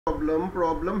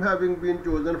Problem having been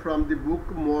chosen from the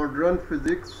book Modern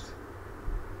Physics.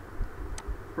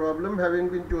 Problem having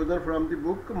been chosen from the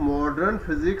book Modern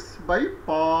Physics by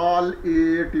Paul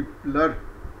A. Tipler.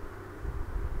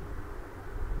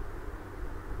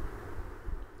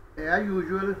 As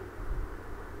usual,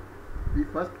 we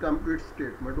first come to its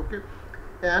statement. Okay,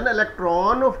 an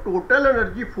electron of total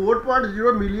energy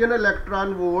 4.0 million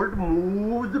electron volt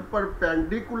moves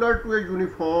perpendicular to a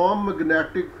uniform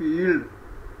magnetic field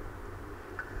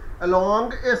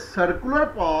along a circular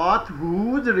path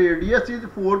whose radius is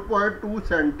 4.2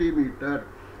 centimeter.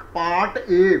 Part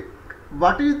A.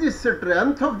 What is the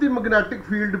strength of the magnetic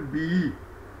field B?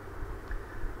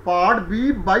 Part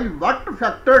B. By what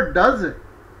factor does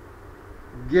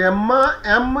gamma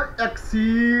m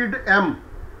exceed m?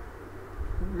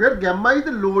 Where gamma is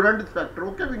the Lorentz factor.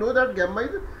 Okay, we know that gamma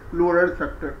is Lorentz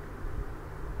factor.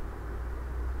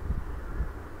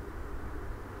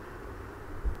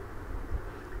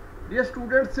 Dear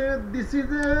students, this is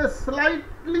a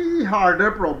slightly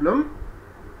harder problem.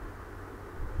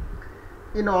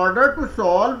 In order to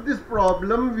solve this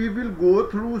problem, we will go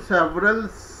through several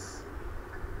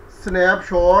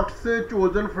snapshots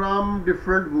chosen from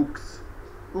different books.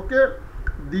 Okay,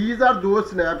 these are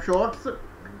those snapshots.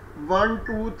 1,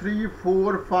 2, 3,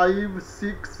 4, 5,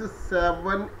 6,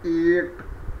 7,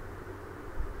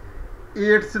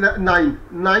 8,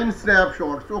 9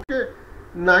 snapshots. Okay,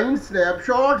 9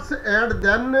 snapshots, and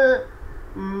then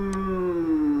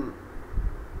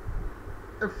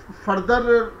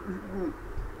further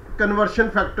conversion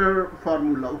factor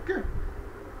formula. Okay,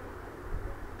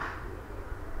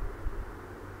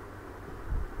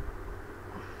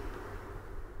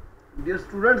 dear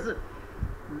students,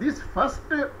 this first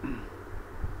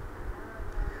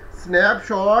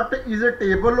snapshot is a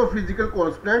table of physical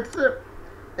constants,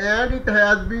 and it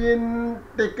has been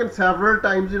taken several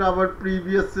times in our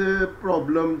previous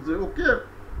problems. Okay,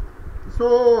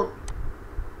 so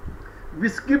we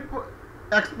skip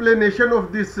explanation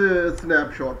of this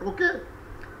snapshot. Okay,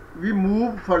 we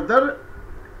move further.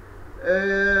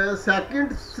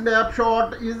 Second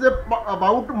snapshot is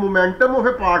about momentum of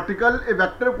a particle, a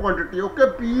vector quantity. Okay,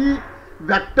 p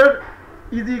vector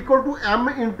is equal to m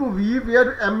into v,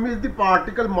 where m is the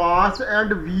particle mass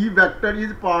and v vector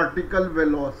is particle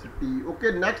velocity.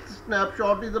 Okay, next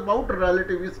snapshot is about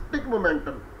relativistic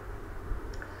momentum.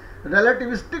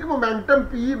 Relativistic momentum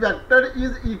p vector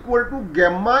is equal to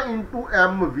gamma into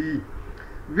mv,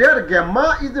 where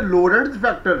gamma is the Lorentz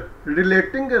factor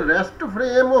relating rest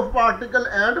frame of particle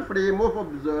and frame of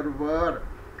observer.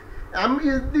 M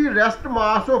is the rest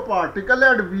mass of particle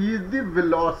and v is the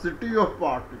velocity of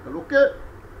particle. Okay,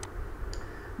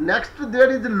 next there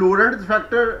is the Lorentz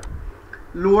factor.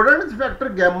 Lorentz factor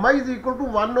gamma is equal to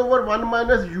 1 over 1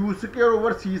 minus u square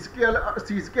over c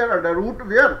square under root,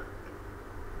 where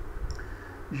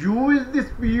u is the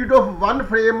speed of one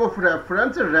frame of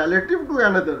reference relative to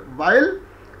another, while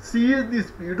c is the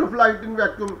speed of light in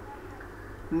vacuum.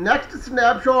 Next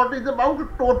snapshot is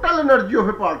about total energy of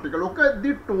a particle. Okay,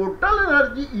 the total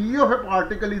energy E of a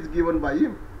particle is given by E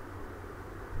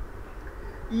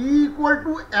equal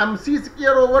to mc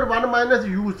square over 1 minus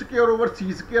u square over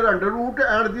c square under root,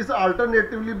 and this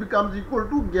alternatively becomes equal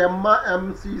to gamma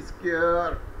mc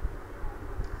square,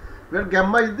 where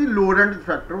gamma is the Lorentz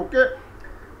factor. Okay,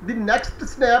 the next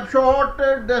snapshot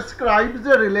describes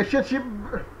the relationship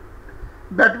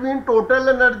between total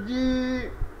energy,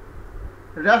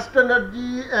 rest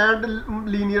energy and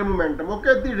linear momentum.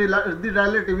 Okay, the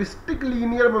relativistic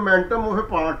linear momentum of a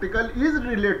particle is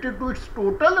related to its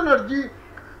total energy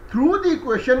through the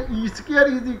equation E square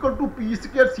is equal to P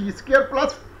square C square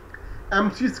plus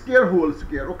MC square whole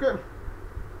square. Okay,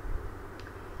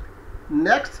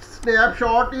 next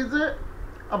snapshot is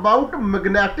about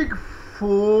magnetic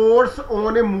force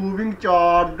on a moving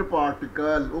charged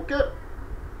particle. Okay,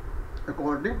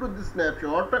 according to this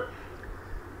snapshot,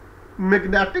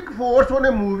 magnetic force on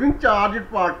a moving charged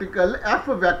particle F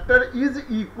vector is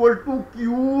equal to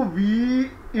QV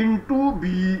into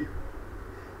B,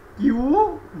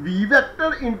 QV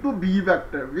vector into B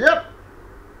vector, where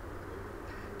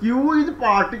Q is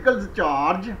particle's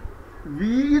charge,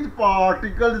 V is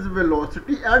particle's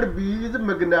velocity and B is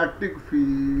magnetic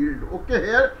field. Okay,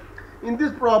 here in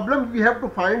this problem we have to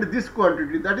find this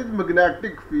quantity, that is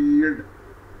magnetic field.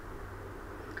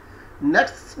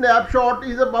 Next snapshot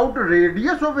is about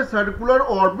radius of a circular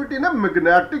orbit in a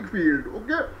magnetic field.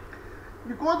 Okay,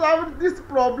 because this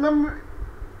problem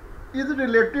is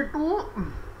related to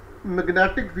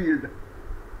magnetic field,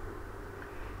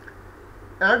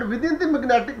 and within the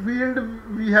magnetic field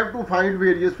we have to find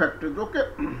various factors. Okay,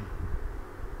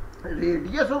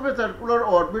 radius of a circular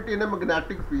orbit in a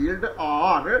magnetic field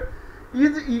R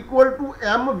is equal to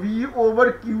mv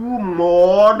over q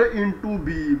mod into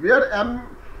b, where m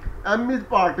is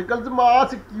particles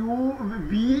mass,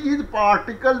 v is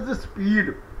particles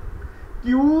speed,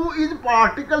 q is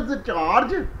particles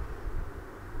charge,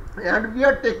 and we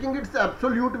are taking its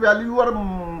absolute value or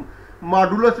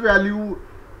modulus value.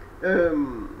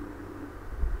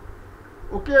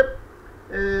 Okay,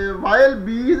 while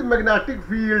b is magnetic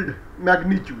field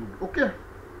magnitude. Okay,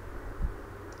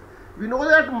 we know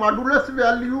that modulus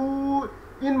value,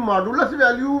 in modulus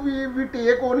value we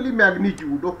take only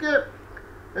magnitude. Okay,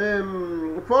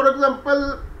 for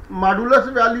example, modulus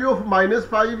value of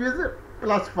 -5 is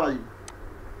 +5.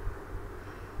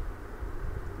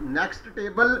 Next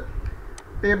table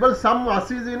some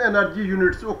masses in energy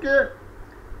units. Okay,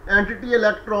 entity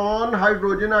electron,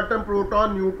 hydrogen atom,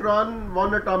 proton, neutron,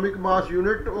 1 atomic mass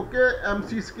unit. Okay,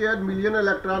 mc square million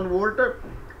electron volt.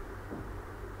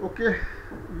 Okay,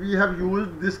 we have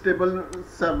used this table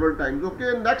several times.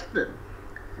 Okay, next,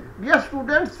 dear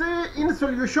students, in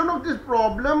solution of this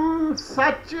problem,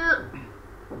 such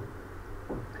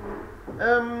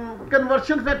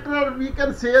conversion factor, we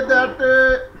can say that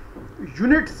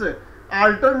units,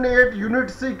 alternate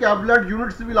units, equivalent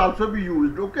units will also be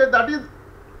used. Okay, that is,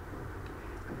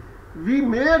 we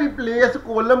may replace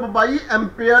coulomb by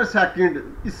ampere second.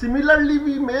 Similarly,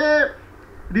 we may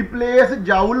replace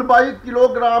joule by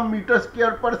kilogram meter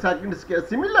square per second square.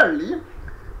 Similarly,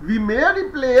 we may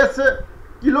replace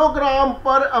kilogram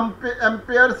per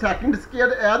ampere second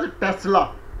square as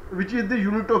Tesla, which is the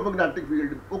unit of magnetic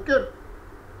field. Okay,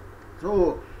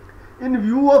 so in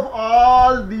view of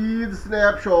all these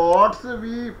snapshots,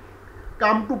 we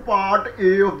come to part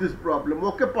A of this problem.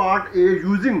 Okay, part A,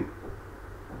 using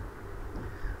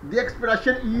the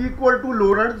expression E equal to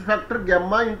Lorentz factor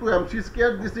gamma into mc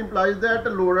square. This implies that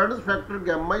Lorentz factor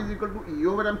gamma is equal to E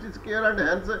over mc square, and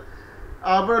hence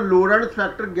our Lorentz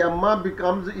factor gamma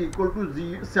becomes equal to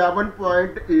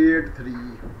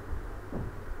 7.83.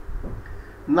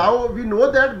 Now we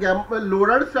know that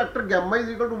Lorentz factor gamma is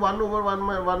equal to 1 over 1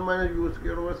 minus u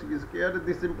square over c square.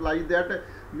 This implies that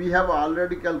we have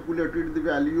already calculated the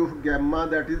value of gamma,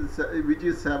 that is which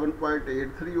is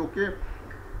 7.83. Okay,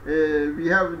 we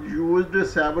have used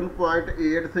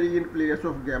 7.83 in place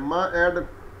of gamma,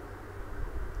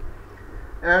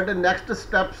 and next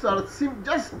steps are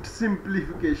just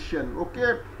simplification.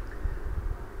 Okay,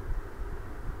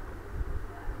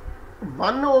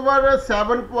 1 over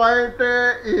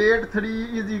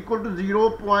 7.83 is equal to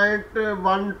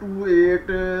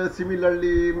 0.128.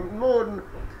 Similarly, no,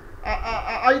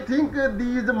 I think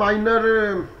these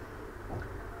minor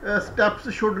steps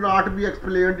should not be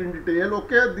explained in detail.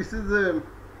 Okay, this is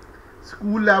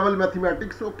school level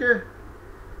mathematics. Okay,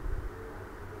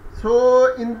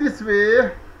 so in this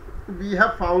way we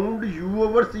have found u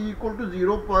over c equal to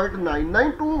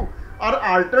 0.992, or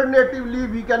alternatively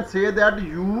we can say that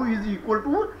u is equal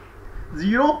to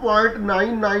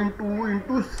 0.992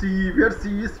 into c, where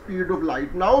c is speed of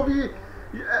light. Now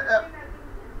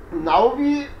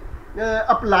we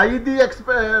apply the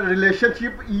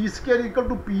relationship E square equal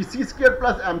to PC square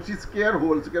plus MC square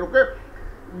whole square. Okay,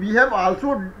 we have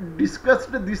also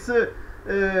discussed this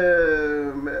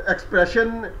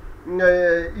expression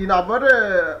in our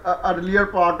earlier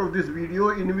part of this video,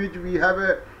 in which we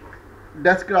have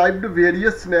described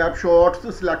various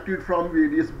snapshots selected from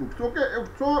various books. Okay,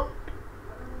 so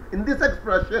in this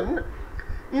expression,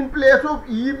 in place of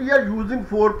E we are using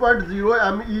 4.0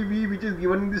 MeV, which is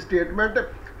given in the statement.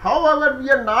 However,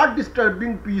 we are not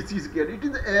disturbing PC square. It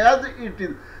is as it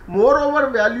is. Moreover,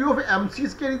 value of MC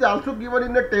square is also given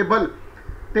in a table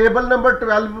number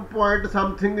 12 point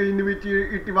something, in which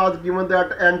it was given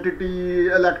that entity,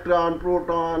 electron,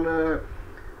 proton,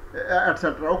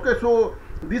 etc. Okay, so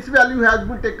this value has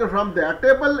been taken from that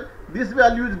table. This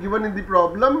value is given in the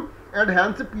problem, and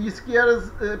hence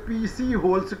PC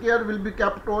whole square will be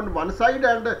kept on one side,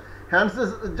 and hence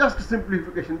just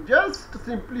simplification.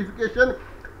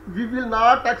 We will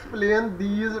not explain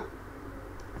these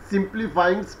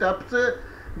simplifying steps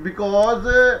because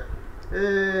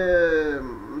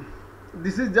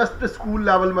this is just school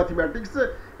level mathematics,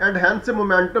 and hence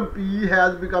momentum P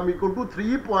has become equal to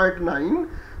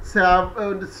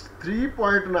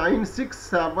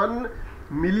 3.967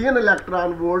 million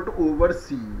electron volt over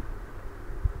C.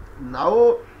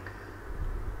 Now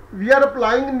we are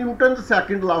applying Newton's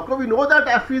second law. So we know that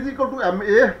F is equal to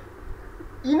ma.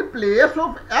 In place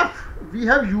of F, we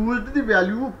have used the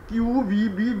value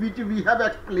QVB, which we have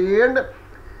explained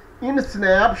in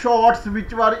snapshots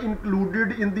which were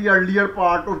included in the earlier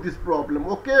part of this problem.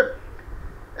 Okay,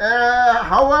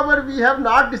 However, we have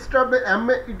not disturbed m,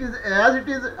 it is as it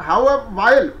is. However,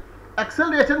 while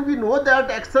acceleration, we know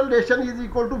that acceleration is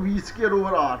equal to v square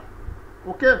over r.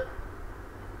 Okay,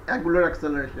 angular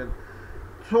acceleration.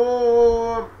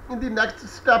 So in the next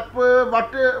step, v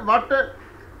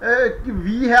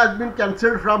has been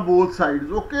cancelled from both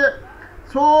sides. Okay,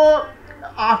 so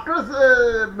after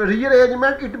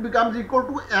rearrangement, it becomes equal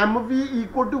to mv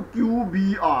equal to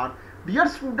qbr. Dear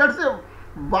students,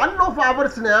 one of our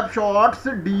snapshots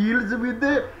deals with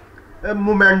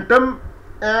momentum,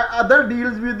 other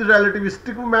deals with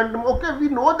relativistic momentum. Okay, we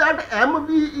know that mv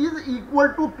is equal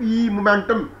to p,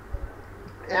 momentum,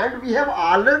 and we have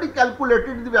already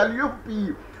calculated the value of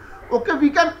p. Okay,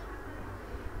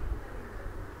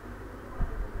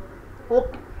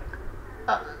 okay,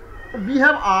 we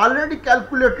have already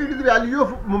calculated the value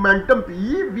of momentum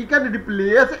p. We can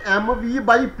replace mv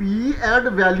by p, and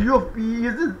value of p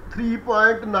is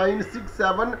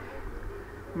 3.967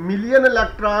 million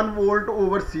electron volt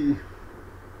over c.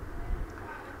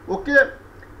 Okay,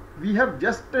 we have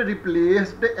just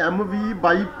replaced mv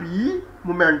by p,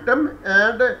 momentum,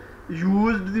 and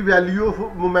used the value of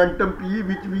momentum p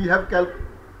which we have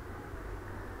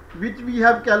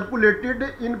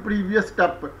calculated in previous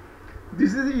step.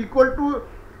 This is equal to,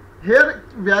 here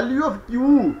value of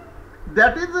q,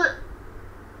 that is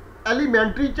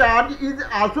elementary charge, is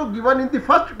also given in the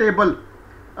first table.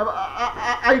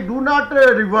 I do not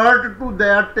revert to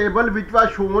that table which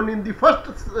was shown in the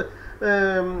first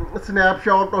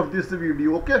snapshot of this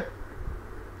video. Okay,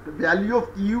 value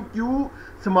of q,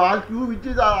 small q, which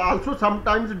is also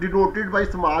sometimes denoted by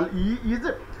small e, is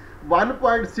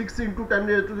 1.6 into 10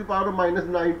 raised to the power minus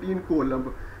 19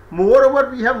 coulomb. Moreover,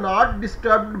 we have not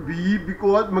disturbed b,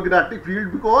 because magnetic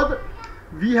field, because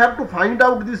we have to find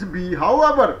out this b.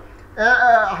 However,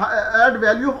 and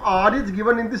value of r is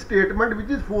given in the statement, which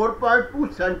is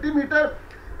 4.2 centimeter,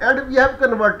 and we have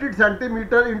converted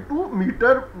centimeter into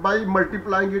meter by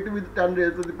multiplying it with 10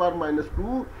 raised to the power minus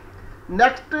 2.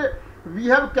 Next, we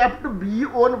have kept b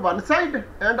on one side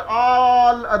and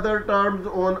all other terms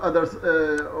on other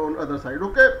side.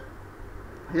 Okay,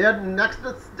 here next,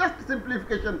 just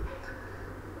simplification.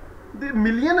 The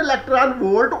million electron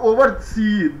volt over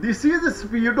c, this is the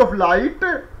speed of light,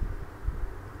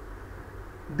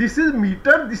 this is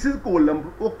meter, this is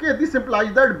coulomb. Okay, this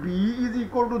implies that b is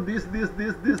equal to this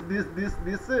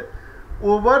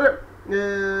over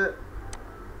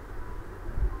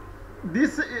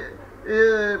this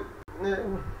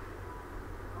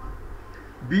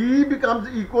b becomes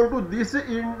equal to this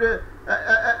in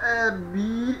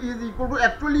b is equal to,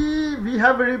 actually we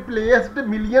have replaced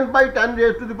million by 10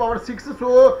 raised to the power 6.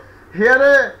 So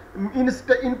here in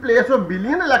place of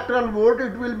billion electron volt,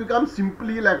 it will become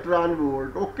simply electron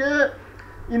volt. Okay,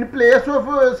 in place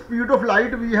of speed of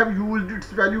light, we have used its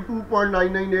value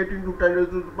 2.998 into 10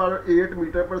 raised to the power 8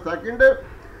 meter per second.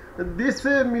 This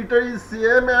meter is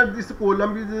same, and this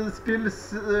coulomb is still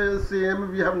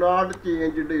same. We have not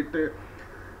changed it.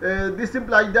 This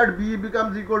implies that b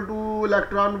becomes equal to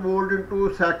electron volt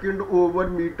into second over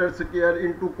meter square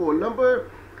into coulomb.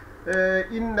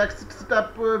 In next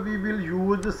step, we will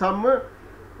use some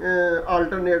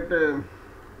alternate.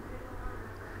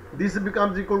 This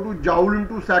becomes equal to joule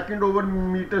into second over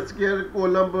meter square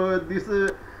coulomb. This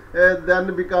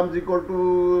then becomes equal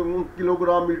to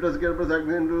kilogram meter square per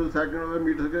second into second over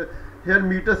meter square. Here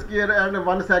meter square and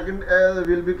 1 second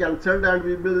will be cancelled, and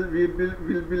we will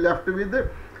be left with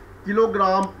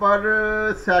kilogram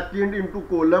per second into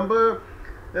coulomb.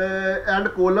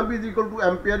 And coulomb is equal to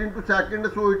ampere into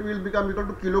second, so it will become equal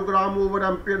to kilogram over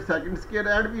ampere second square,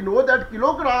 and we know that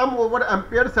kilogram over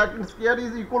ampere second square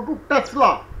is equal to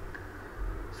Tesla.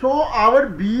 So our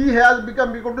b has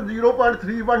become equal to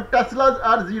 0.31 Teslas,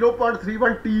 or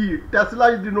 0.31 T.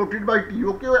 Tesla is denoted by T.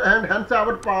 Okay, and hence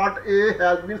our part A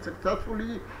has been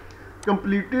successfully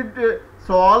completed,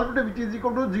 solved, which is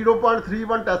equal to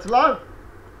 0.31 Tesla.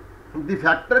 The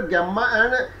factor gamma,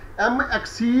 and m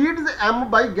exceeds m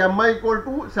by gamma equal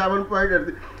to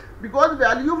 7.83, because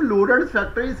value of Lorentz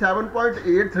factor is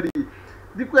 7.83.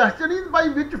 The question is by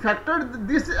which factor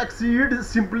this exceeds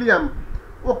simply m.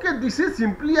 Okay, this is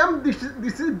simply m, this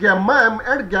is gamma m,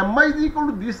 and gamma is equal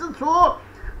to this. So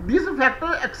this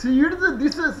factor exceeds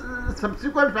this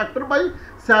subsequent factor by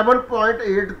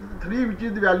 7.83, which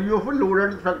is the value of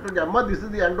Lorentz factor gamma. This is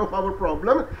the end of our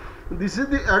problem. This is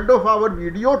the end of our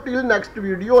video. Till next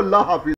video, Allah Hafiz.